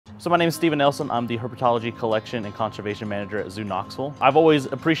So my name is Stephen Nelson. I'm the Herpetology Collection and Conservation Manager at Zoo Knoxville. I've always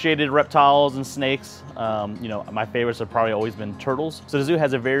appreciated reptiles and snakes. My favorites have probably always been turtles. So the zoo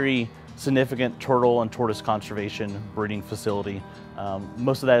has a very significant turtle and tortoise conservation breeding facility.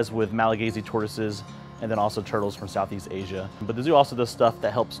 Most of that is with Malagasy tortoises and then also turtles from Southeast Asia. But the zoo also does stuff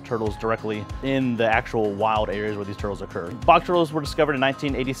that helps turtles directly in the actual wild areas where these turtles occur. Bog turtles were discovered in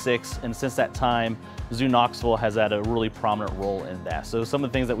 1986, and since that time, Zoo Knoxville has had a really prominent role in that. So some of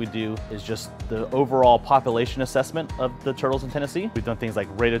the things that we do is just the overall population assessment of the turtles in Tennessee. We've done things like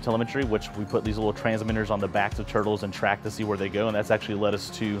radiotelemetry, which we put these little transmitters on the backs of turtles and track to see where they go, and that's actually led us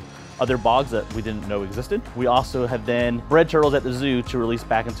to other bogs that we didn't know existed. We also have then bred turtles at the zoo to release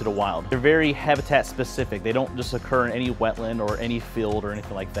back into the wild. They're very habitat specific. They don't just occur in any wetland or any field or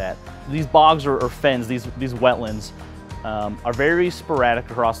anything like that. These bogs or fens, these wetlands, are very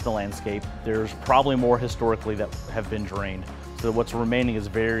sporadic across the landscape. There's probably more historically that have been drained. So what's remaining is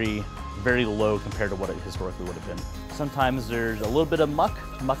very, very low compared to what it historically would have been. Sometimes there's a little bit of muck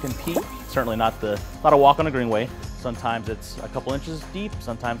and peat. Certainly not a walk on a greenway. Sometimes it's a couple inches deep.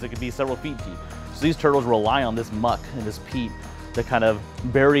 Sometimes it could be several feet deep. So these turtles rely on this muck and this peat to kind of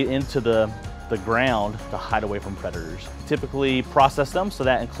bury into the ground to hide away from predators. Typically process them, so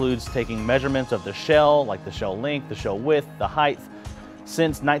that includes taking measurements of the shell, like the shell length, the shell width, the height.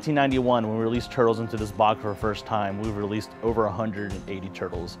 Since 1991, when we released turtles into this bog for the first time, we've released over 180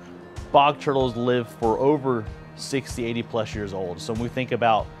 turtles. Bog turtles live for over 60, 80 plus years old. So when we think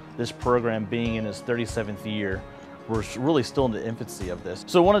about this program being in its 37th year, we're really still in the infancy of this.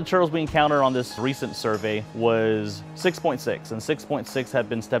 So one of the turtles we encountered on this recent survey was 6.6, and 6.6 had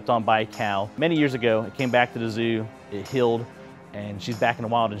been stepped on by a cow. Many years ago, it came back to the zoo, it healed, and she's back in the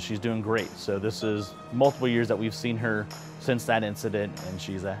wild and she's doing great. So this is multiple years that we've seen her since that incident, and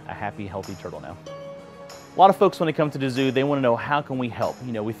she's a happy, healthy turtle now. A lot of folks, when they come to the zoo, they want to know, how can we help?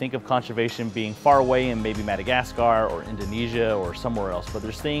 We think of conservation being far away in maybe Madagascar or Indonesia or somewhere else, but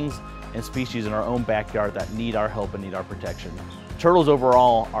there's things and species in our own backyard that need our help and need our protection. Turtles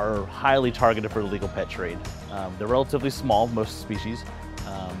overall are highly targeted for the legal pet trade. They're relatively small, most species.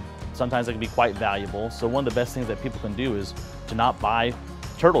 Sometimes they can be quite valuable. So one of the best things that people can do is to not buy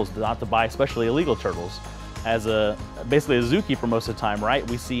turtles, not to buy especially illegal turtles. As basically a zookeeper most of the time, right?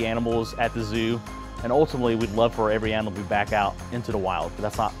 We see animals at the zoo, and ultimately we'd love for every animal to be back out into the wild, but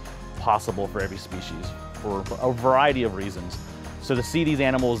that's not possible for every species for a variety of reasons. So to see these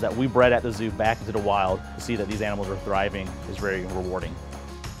animals that we bred at the zoo back into the wild, to see that these animals are thriving is very rewarding.